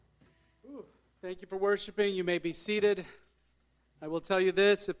Thank you for worshiping. You may be seated. I will tell you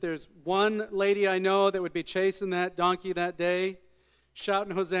this, if there's one lady I know that would be chasing that donkey that day,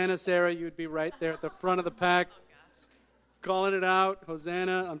 shouting Hosanna, Sarah, you would be right there at the front of the pack, calling it out,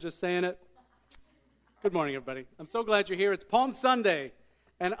 Hosanna, I'm just saying it. Good morning, everybody. I'm so glad you're here. It's Palm Sunday,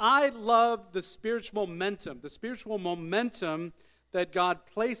 and I love the spiritual momentum that God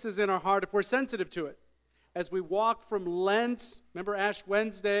places in our heart if we're sensitive to it. As we walk from Lent, remember Ash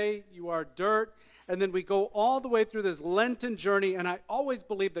Wednesday, you are dirt, and then we go all the way through this Lenten journey, and I always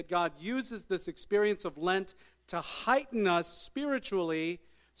believe that God uses this experience of Lent to heighten us spiritually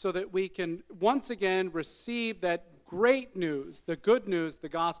so that we can once again receive that great news, the good news, the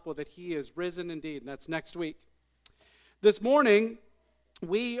gospel that He is risen indeed, and that's next week. This morning,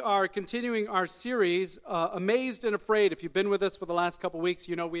 we are continuing our series, Amazed and Afraid. If you've been with us for the last couple weeks,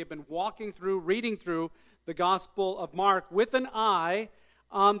 you know we have been reading through the Gospel of Mark with an eye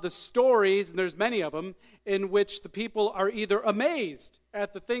on the stories, and there's many of them, in which the people are either amazed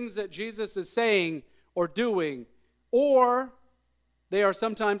at the things that Jesus is saying or doing, or they are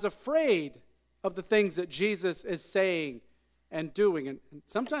sometimes afraid of the things that Jesus is saying and doing, and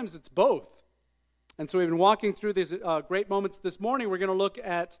sometimes it's both. And so we've been walking through these great moments. This morning we're going to look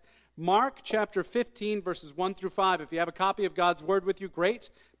at Mark chapter 15, verses 1 through 5. If you have a copy of God's Word with you, great.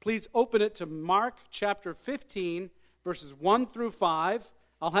 Please open it to Mark chapter 15, verses 1 through 5.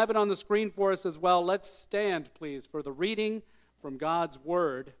 I'll have it on the screen for us as well. Let's stand, please, for the reading from God's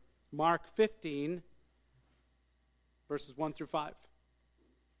Word. Mark 15, verses 1 through 5.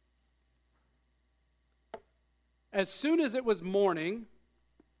 As soon as it was morning,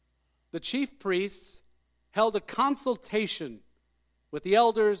 the chief priests held a consultation with the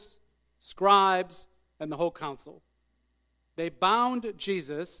elders, scribes, and the whole council. They bound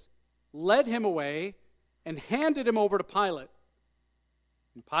Jesus, led him away, and handed him over to Pilate.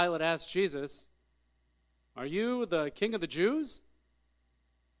 And Pilate asked Jesus, "Are you the king of the Jews?"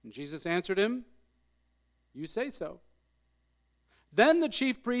 And Jesus answered him, "You say so." Then the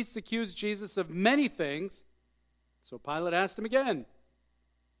chief priests accused Jesus of many things. So Pilate asked him again,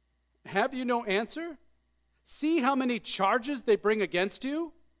 "Have you no answer? See how many charges they bring against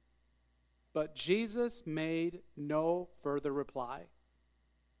you?" But Jesus made no further reply,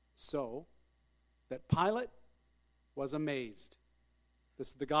 so that Pilate was amazed. This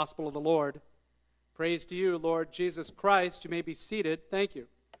is the gospel of the Lord. Praise to you, Lord Jesus Christ. You may be seated. Thank you.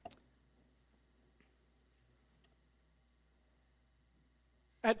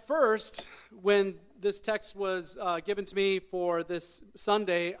 At first, when this text was given to me for this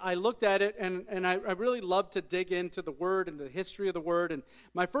Sunday, I looked at it, and I really love to dig into the Word and the history of the Word. And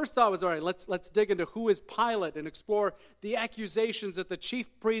my first thought was, all right, let's dig into who is Pilate and explore the accusations that the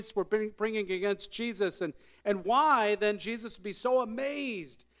chief priests were bringing against Jesus, and why then Jesus would be so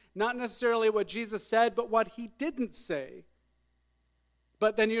amazed, not necessarily what Jesus said, but what he didn't say.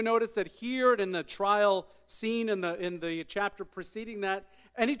 But then you notice that here in the trial scene in the chapter preceding that,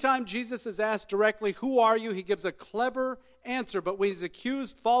 anytime Jesus is asked directly, "Who are you?" he gives a clever answer, but when he's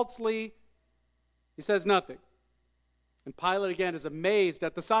accused falsely, he says nothing. And Pilate again is amazed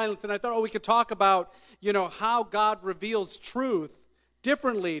at the silence. And I thought, we could talk about, how God reveals truth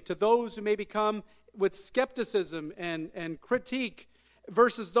differently to those who maybe come with skepticism and critique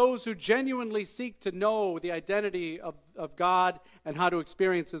versus those who genuinely seek to know the identity of God and how to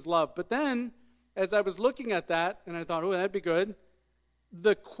experience His love. But then, as I was looking at that, and I thought, that'd be good,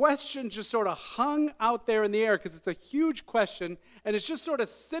 the question just sort of hung out there in the air because it's a huge question, and it's just sort of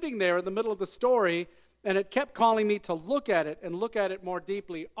sitting there in the middle of the story, and it kept calling me to look at it and look at it more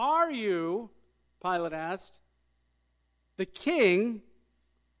deeply. "Are you," Pilate asked, "the king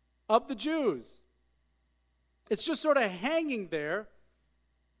of the Jews?" It's just sort of hanging there.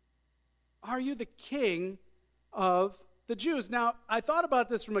 Are you the king of the Jews? Now, I thought about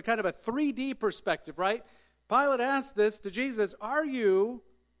this from a kind of a 3D perspective, right? Pilate asked this to Jesus, "Are you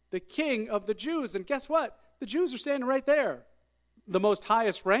the king of the Jews?" And guess what? The Jews are standing right there. The most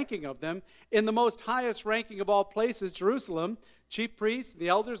highest ranking of them. In the most highest ranking of all places, Jerusalem, chief priests, the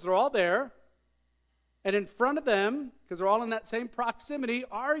elders, they're all there. And in front of them, because they're all in that same proximity,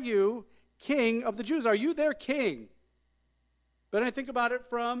 "Are you king of the Jews?" Are you their king? But I think about it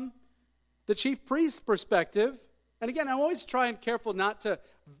from the chief priest's perspective. And again, I'm always trying careful not to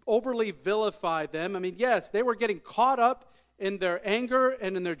overly vilify them. I mean, yes, they were getting caught up in their anger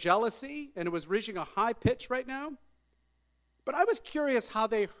and in their jealousy, and it was reaching a high pitch right now. But I was curious how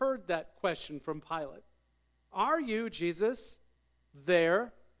they heard that question from Pilate. "Are you, Jesus,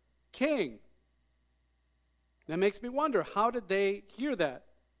 their king?" That makes me wonder, how did they hear that?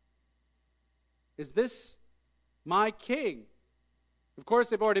 Is this my king? Of course,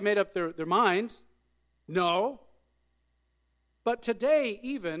 they've already made up their mind. No. But today,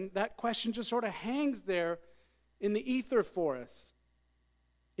 even, that question just sort of hangs there in the ether for us.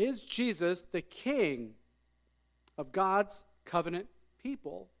 Is Jesus the King of God's covenant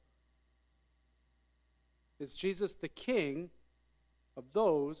people? Is Jesus the King of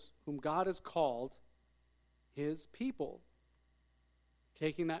those whom God has called his people?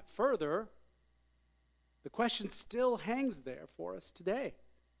 Taking that further, the question still hangs there for us today.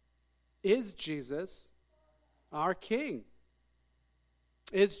 Is Jesus our King?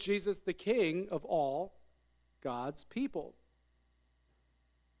 Is Jesus the King of all God's people?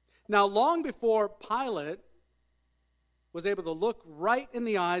 Now, long before Pilate was able to look right in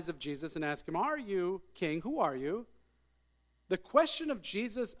the eyes of Jesus and ask him, "Are you king? Who are you?" the question of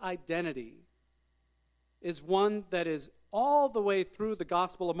Jesus' identity is one that is all the way through the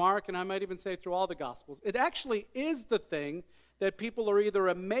Gospel of Mark, and I might even say through all the Gospels. It actually is the thing that people are either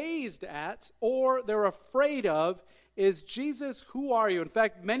amazed at or they're afraid of. Is Jesus, who are you? In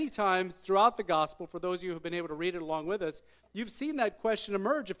fact, many times throughout the Gospel, for those of you who have been able to read it along with us, you've seen that question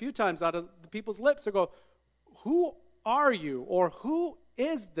emerge a few times out of the people's lips. They go, "Who are you?" or "Who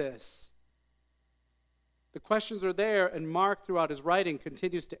is this?" The questions are there, and Mark, throughout his writing,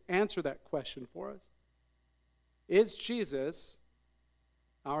 continues to answer that question for us. Is Jesus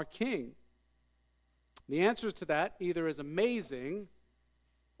our King? The answer to that either is amazing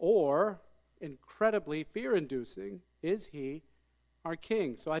or incredibly fear-inducing. Is he our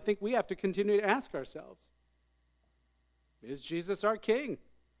King? So I think we have to continue to ask ourselves, is Jesus our King?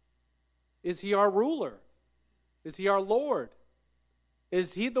 Is he our ruler? Is he our Lord?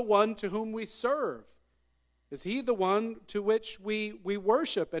 Is he the one to whom we serve? Is he the one to which we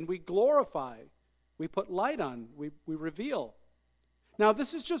worship and we glorify? We put light on, we reveal. Now,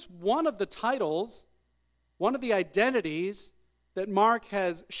 this is just one of the titles, one of the identities that Mark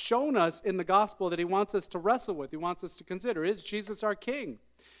has shown us in the gospel that he wants us to wrestle with, he wants us to consider. Is Jesus our King?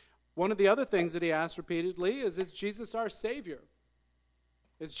 One of the other things that he asks repeatedly is Jesus our Savior?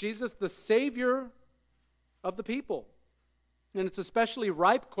 Is Jesus the Savior of the people? And it's an especially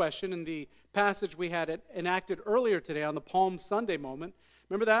ripe question in the passage we had enacted earlier today on the Palm Sunday moment.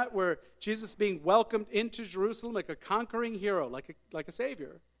 Remember that? Where Jesus is being welcomed into Jerusalem like a conquering hero, like a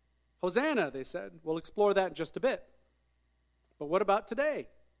Savior. Hosanna, they said. We'll explore that in just a bit. But what about today?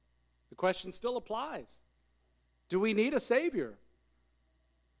 The question still applies. Do we need a Savior?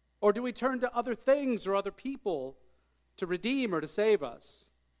 Or do we turn to other things or other people to redeem or to save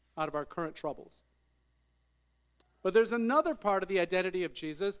us out of our current troubles? But there's another part of the identity of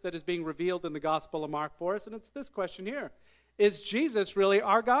Jesus that is being revealed in the Gospel of Mark for us, and it's this question here. Is Jesus really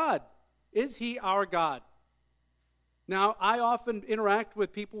our God? Is he our God? Now, I often interact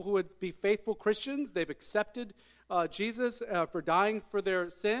with people who would be faithful Christians. They've accepted Jesus for dying for their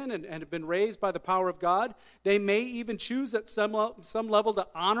sin and have been raised by the power of God. They may even choose at some level to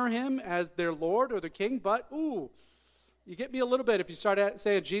honor him as their Lord or their King, but, you get me a little bit if you start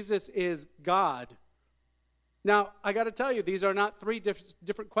saying Jesus is God. Now, I got to tell you, these are not three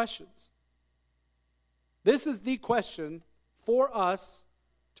different questions. This is the question for us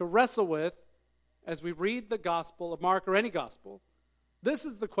to wrestle with as we read the Gospel of Mark or any Gospel. This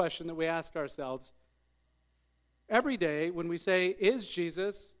is the question that we ask ourselves every day when we say, is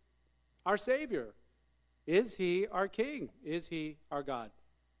Jesus our Savior? Is he our King? Is he our God?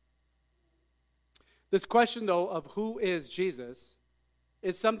 This question, though, of who is Jesus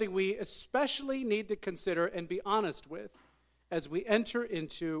is something we especially need to consider and be honest with as we enter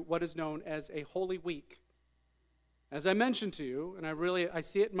into what is known as a Holy Week. As I mentioned to you, and I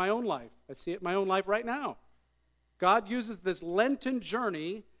see it in my own life. I see it in my own life right now. God uses this Lenten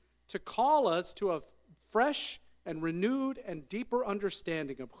journey to call us to a fresh and renewed and deeper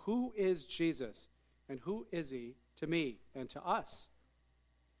understanding of who is Jesus and who is he to me and to us.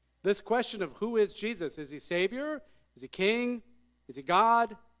 This question of who is Jesus, is he Savior? Is he King? Is he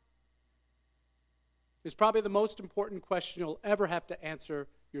God? Is probably the most important question you'll ever have to answer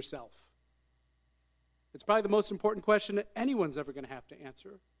yourself. It's probably the most important question that anyone's ever going to have to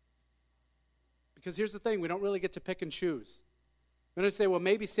answer. Because here's the thing, we don't really get to pick and choose. We're going to say, well,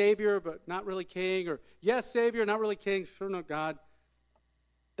 maybe Savior, but not really King, or yes, Savior, not really King, sure, no, God.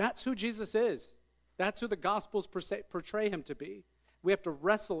 That's who Jesus is. That's who the Gospels portray him to be. We have to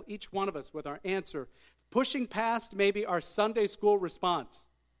wrestle, each one of us, with our answer, pushing past maybe our Sunday school response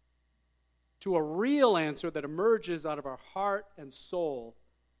to a real answer that emerges out of our heart and soul.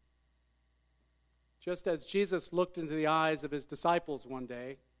 Just as Jesus looked into the eyes of his disciples one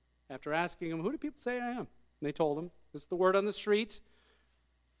day after asking them, who do people say I am? And they told him, this is the word on the street.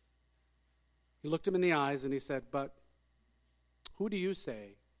 He looked him in the eyes and he said, but Who do you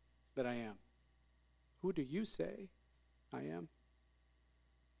say that I am? Who do you say I am?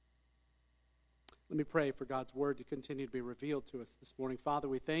 Let me pray for God's word to continue to be revealed to us this morning. Father,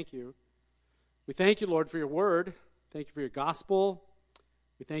 we thank you. We thank you, Lord, for your word. Thank you for your gospel.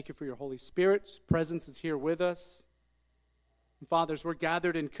 We thank you for your Holy Spirit. His presence is here with us. And Father, as we're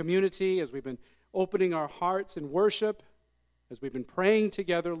gathered in community, as we've been opening our hearts in worship, as we've been praying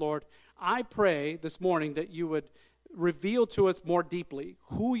together, Lord, I pray this morning that you would reveal to us more deeply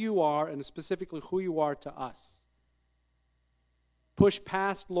who you are and specifically who you are to us. Push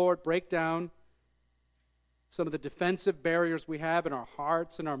past, Lord, break down some of the defensive barriers we have in our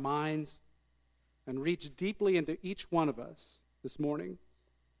hearts and our minds, and reach deeply into each one of us this morning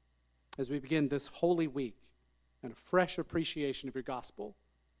as we begin this holy week and a fresh appreciation of your gospel.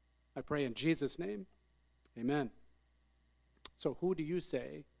 I pray in Jesus' name, amen. So who do you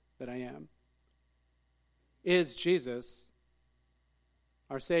say that I am? Is Jesus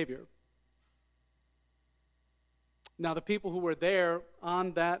our Savior? Now, the people who were there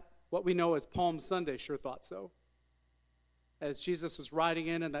on that, what we know as Palm Sunday, sure thought so. As Jesus was riding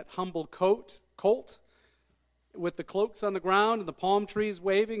in that humble colt, with the cloaks on the ground and the palm trees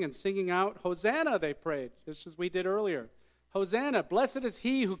waving and singing out, Hosanna, they prayed, just as we did earlier. Hosanna, blessed is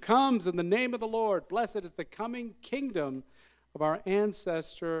he who comes in the name of the Lord. Blessed is the coming kingdom of our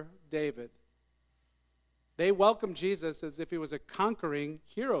ancestor David. They welcomed Jesus as if he was a conquering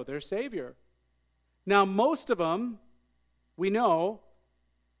hero, their Savior. Now, most of them, we know,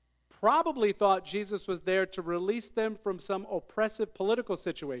 probably thought Jesus was there to release them from some oppressive political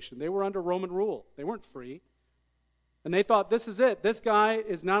situation. They were under Roman rule. They weren't free. And they thought, this is it. This guy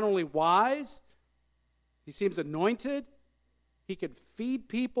is not only wise, he seems anointed, he could feed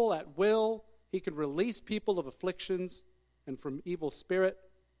people at will, he could release people of afflictions and from evil spirit.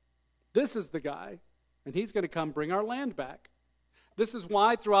 This is the guy, and he's going to come bring our land back. This is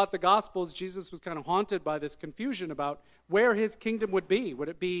why throughout the Gospels, Jesus was kind of haunted by this confusion about where his kingdom would be. Would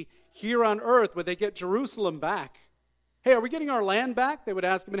it be here on earth? Would they get Jerusalem back? Hey, are we getting our land back? They would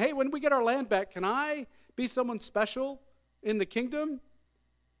ask him, and hey, when we get our land back, can I be someone special in the kingdom?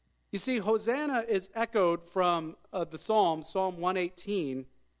 You see, Hosanna is echoed from the Psalm 118,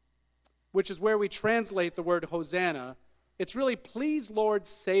 which is where we translate the word Hosanna. It's really, please, Lord,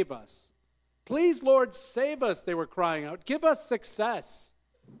 save us. Please, Lord, save us, they were crying out. Give us success.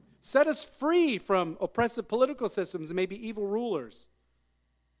 Set us free from oppressive political systems and maybe evil rulers.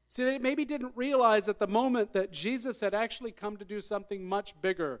 See, they maybe didn't realize at the moment that Jesus had actually come to do something much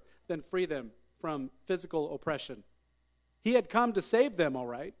bigger than free them from physical oppression. He had come to save them, all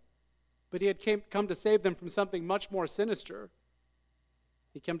right, but he had come to save them from something much more sinister.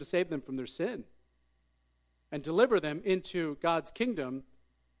 He came to save them from their sin and deliver them into God's kingdom,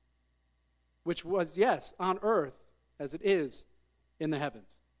 which was, yes, on earth as it is in the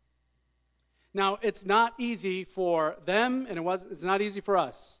heavens. Now, it's not easy for them, and it's not easy for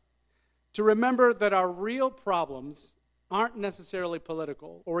us, to remember that our real problems aren't necessarily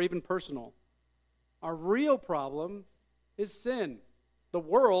political or even personal. Our real problem is sin. The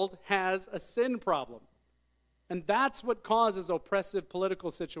world has a sin problem. And that's what causes oppressive political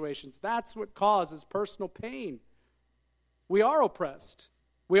situations. That's what causes personal pain. We are oppressed.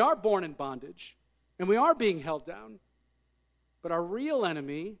 We are born in bondage. And we are being held down. But our real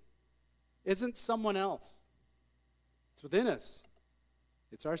enemy isn't someone else. It's within us.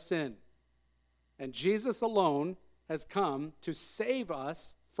 It's our sin. And Jesus alone has come to save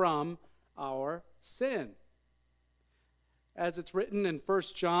us from our sin. As it's written in 1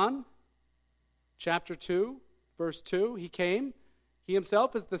 John chapter 2, verse 2, he came. He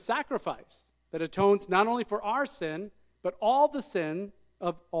himself is the sacrifice that atones not only for our sin, but all the sin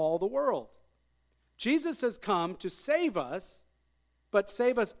of all the world. Jesus has come to save us, but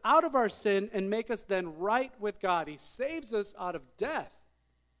save us out of our sin and make us then right with God. He saves us out of death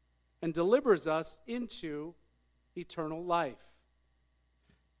and delivers us into eternal life.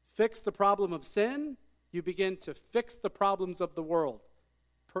 Fix the problem of sin, you begin to fix the problems of the world,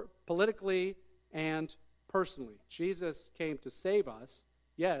 politically and personally. Jesus came to save us,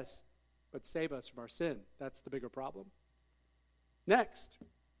 yes, but save us from our sin. That's the bigger problem. Next,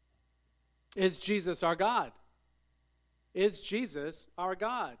 is Jesus our God? Is Jesus our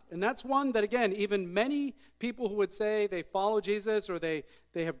God? And that's one that, again, even many people who would say they follow Jesus or they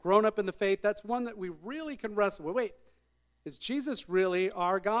have grown up in the faith, that's one that we really can wrestle with. Wait, is Jesus really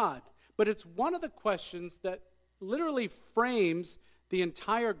our God? But it's one of the questions that literally frames the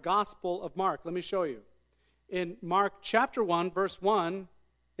entire Gospel of Mark. Let me show you. In Mark chapter 1, verse 1,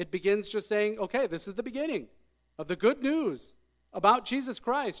 it begins just saying, okay, this is the beginning of the good news about Jesus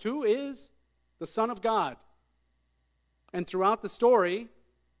Christ, who is the Son of God. And throughout the story,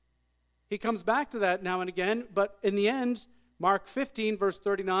 he comes back to that now and again, but in the end, Mark 15, verse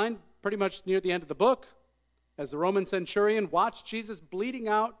 39, pretty much near the end of the book, as the Roman centurion watched Jesus bleeding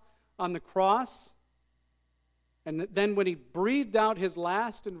out on the cross, and then when he breathed out his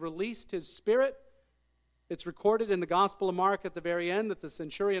last and released his spirit, it's recorded in the Gospel of Mark at the very end that the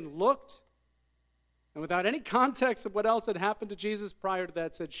centurion looked, and without any context of what else had happened to Jesus prior to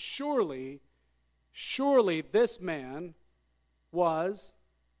that, said, surely this man was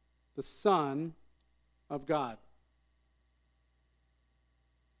the Son of God.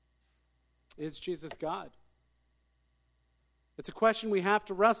 Is Jesus God? It's a question we have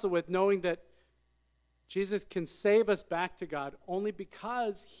to wrestle with, knowing that Jesus can save us back to God only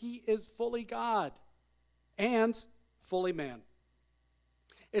because he is fully God and fully man.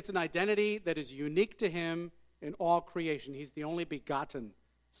 It's an identity that is unique to him in all creation. He's the only begotten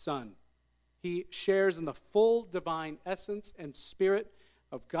Son. He shares in the full divine essence and spirit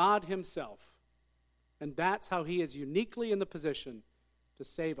of God himself. And that's how he is uniquely in the position to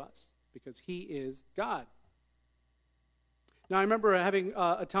save us, because he is God. Now, I remember having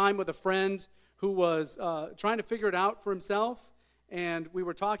a time with a friend who was trying to figure it out for himself, and we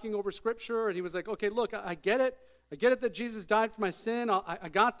were talking over Scripture, and he was like, okay, look, I get it. I get it that Jesus died for my sin. I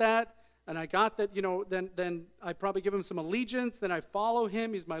got that, and I got that, then I probably give him some allegiance, then I follow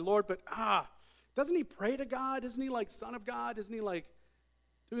him, he's my Lord, but doesn't he pray to God? Isn't he like Son of God? Isn't he like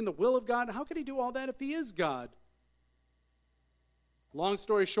doing the will of God? How could he do all that if he is God? Long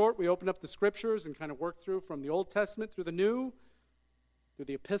story short, we opened up the Scriptures and kind of worked through from the Old Testament through the New, through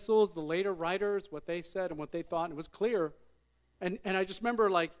the epistles, the later writers, what they said and what they thought, and it was clear. And I just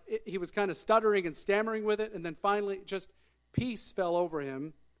remember he was kind of stuttering and stammering with it, and then finally just peace fell over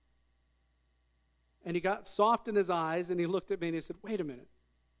him. And he got soft in his eyes, and he looked at me and he said, wait a minute.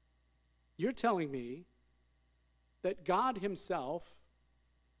 You're telling me that God himself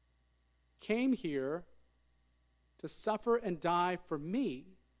came here to suffer and die for me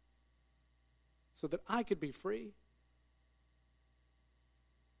so that I could be free?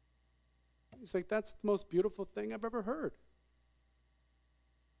 He's like, that's the most beautiful thing I've ever heard.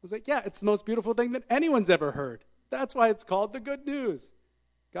 I was like, yeah, it's the most beautiful thing that anyone's ever heard. That's why it's called the good news.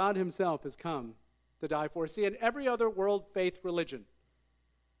 God himself has come to die for us. See, in every other world faith religion,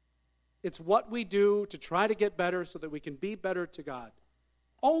 it's what we do to try to get better so that we can be better to God.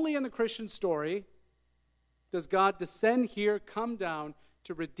 Only in the Christian story does God descend here, come down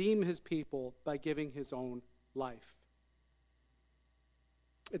to redeem his people by giving his own life.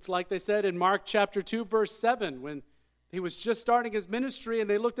 It's like they said in Mark chapter 2, verse 7, when he was just starting his ministry and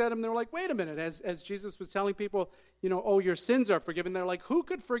they looked at him and they were like, wait a minute, as Jesus was telling people, oh, your sins are forgiven. They're like, who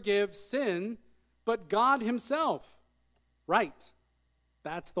could forgive sin but God himself? Right.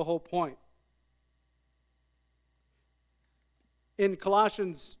 That's the whole point. In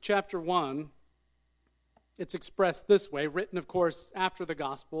Colossians chapter 1, it's expressed this way, written, of course, after the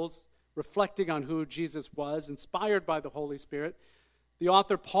Gospels, reflecting on who Jesus was, inspired by the Holy Spirit. The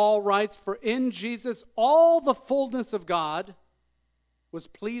author Paul writes, for in Jesus all the fullness of God was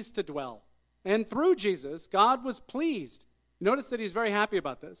pleased to dwell. And through Jesus, God was pleased. Notice that he's very happy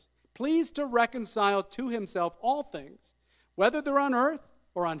about this. Pleased to reconcile to himself all things, whether they're on earth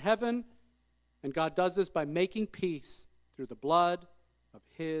or on heaven. And God does this by making peace through the blood of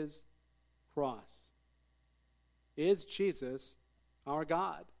his cross. Is Jesus our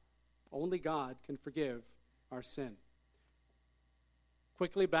God? Only God can forgive our sin.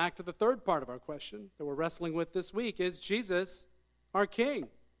 Quickly back to the third part of our question that we're wrestling with this week. Is Jesus our King?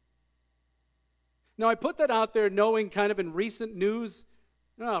 Now, I put that out there knowing kind of in recent news,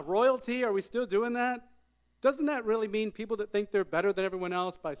 royalty, are we still doing that? Doesn't that really mean people that think they're better than everyone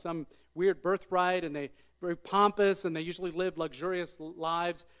else by some weird birthright, and they're very pompous, and they usually live luxurious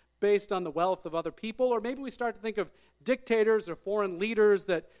lives based on the wealth of other people? Or maybe we start to think of dictators or foreign leaders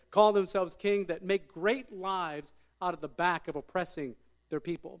that call themselves king that make great lives out of the back of oppressing their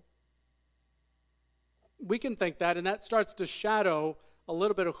people. We can think that, and that starts to shadow a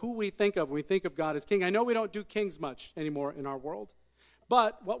little bit of who we think of when we think of God as king. I know we don't do kings much anymore in our world,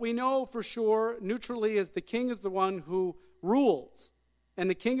 but what we know for sure neutrally is the king is the one who rules, and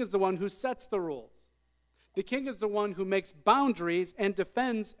the king is the one who sets the rules. The king is the one who makes boundaries and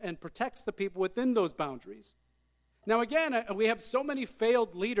defends and protects the people within those boundaries. Now again, we have so many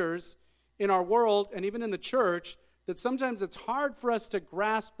failed leaders in our world and even in the church that sometimes it's hard for us to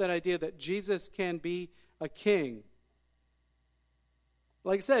grasp that idea that Jesus can be a king.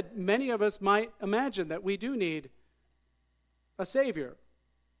 Like I said, many of us might imagine that we do need a Savior.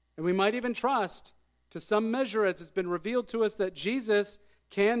 And we might even trust to some measure, as it's been revealed to us, that Jesus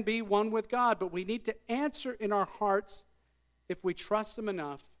can be one with God. But we need to answer in our hearts if we trust him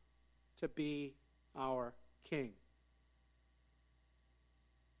enough to be our king.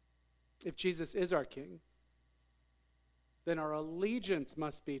 If Jesus is our king, then our allegiance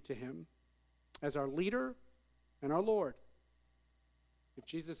must be to him as our leader and our Lord. If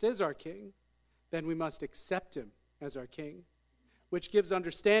Jesus is our king, then we must accept him as our king, which gives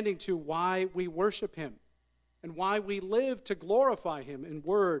understanding to why we worship him and why we live to glorify him in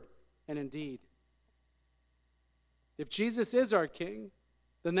word and in deed. If Jesus is our king,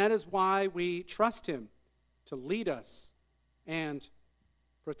 then that is why we trust him to lead us and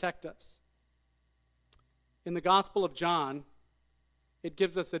protect us. In the Gospel of John, it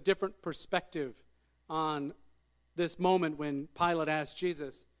gives us a different perspective on this moment when Pilate asked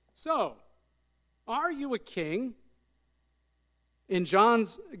Jesus, "So, are you a king?" In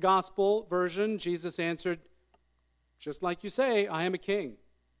John's Gospel version, Jesus answered, "Just like you say, I am a king."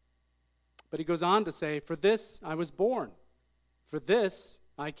 But he goes on to say, "For this I was born. For this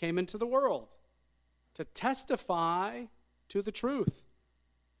I came into the world, to testify to the truth.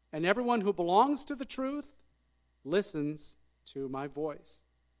 And everyone who belongs to the truth listens to my voice."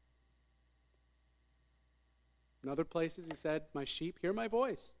 In other places he said, "My sheep hear my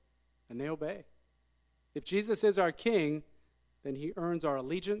voice, and they obey." If Jesus is our king, then he earns our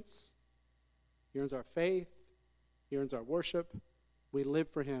allegiance, he earns our faith, he earns our worship. We live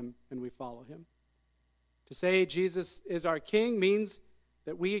for him and we follow him. To say Jesus is our king means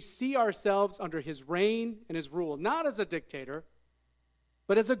that we see ourselves under his reign and his rule, not as a dictator,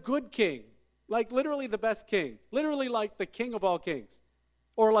 but as a good king, like literally the best king, literally like the King of all kings,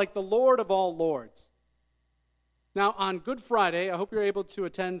 or like the Lord of all lords. Now, on Good Friday, I hope you're able to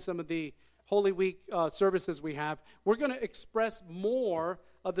attend some of the Holy Week services we have. We're going to express more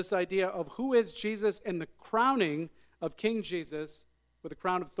of this idea of who is Jesus and the crowning of King Jesus with a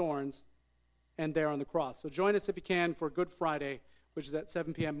crown of thorns and there on the cross. So join us if you can for Good Friday, which is at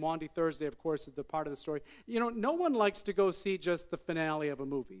 7 p.m. Maundy Thursday, of course, is the part of the story. You know, no one likes to go see just the finale of a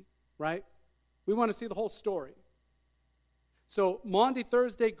movie, right? We want to see the whole story. So Maundy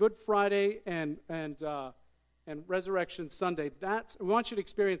Thursday, Good Friday, and Resurrection Sunday, we want you to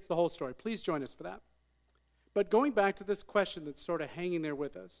experience the whole story. Please join us for that. But going back to this question that's sort of hanging there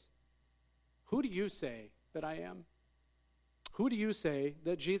with us, who do you say that I am? Who do you say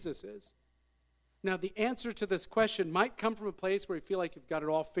that Jesus is? Now, the answer to this question might come from a place where you feel like you've got it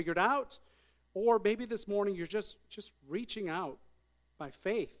all figured out, or maybe this morning you're just reaching out by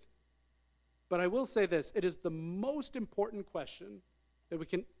faith. But I will say this, it is the most important question that we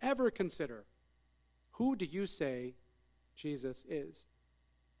can ever consider. Who do you say Jesus is?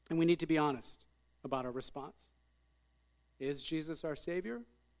 And we need to be honest about our response. Is Jesus our Savior?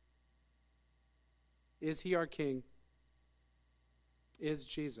 Is he our King? Is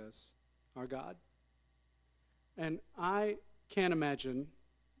Jesus our God? And I can't imagine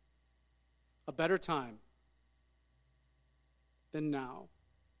a better time than now,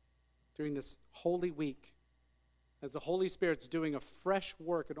 during this Holy Week, as the Holy Spirit's doing a fresh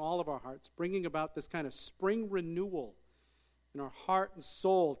work in all of our hearts, bringing about this kind of spring renewal in our heart and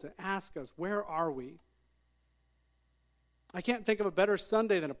soul to ask us, where are we? I can't think of a better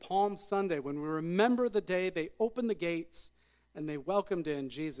Sunday than a Palm Sunday when we remember the day they opened the gates and they welcomed in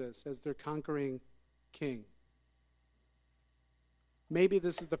Jesus as their conquering king. Maybe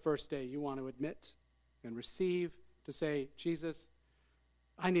this is the first day you want to admit and receive, to say, Jesus,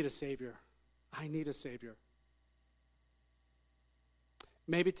 I need a Savior. I need a Savior.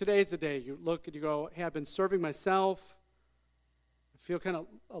 Maybe today's the day you look and you go, hey, I've been serving myself. I feel kind of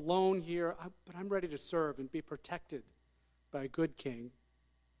alone here, but I'm ready to serve and be protected by a good king.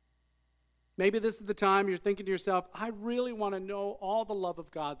 Maybe this is the time you're thinking to yourself, I really want to know all the love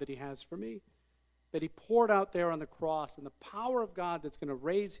of God that he has for me, that he poured out there on the cross, and the power of God that's going to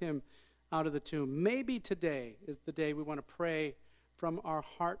raise him out of the tomb. Maybe today is the day we want to pray from our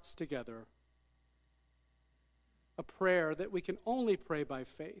hearts together, a prayer that we can only pray by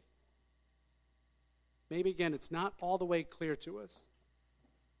faith. Maybe, again, it's not all the way clear to us.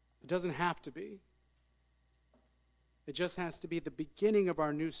 It doesn't have to be. It just has to be the beginning of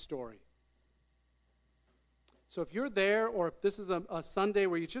our new story. So if you're there, or if this is a Sunday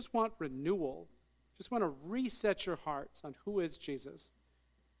where you just want renewal, just want to reset your hearts on who is Jesus,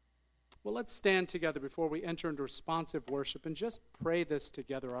 well, let's stand together before we enter into responsive worship and just pray this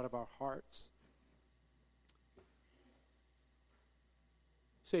together out of our hearts.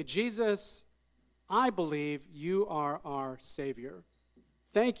 Say, Jesus, I believe you are our Savior.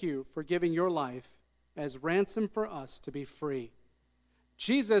 Thank you for giving your life as ransom for us to be free.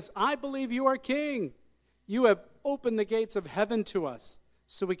 Jesus, I believe you are King. You have opened the gates of heaven to us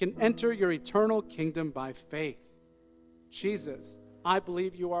so we can enter your eternal kingdom by faith. Jesus, I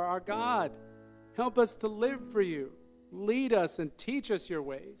believe you are our God. Help us to live for you. Lead us and teach us your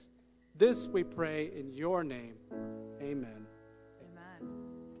ways. This we pray in your name. Amen. Amen.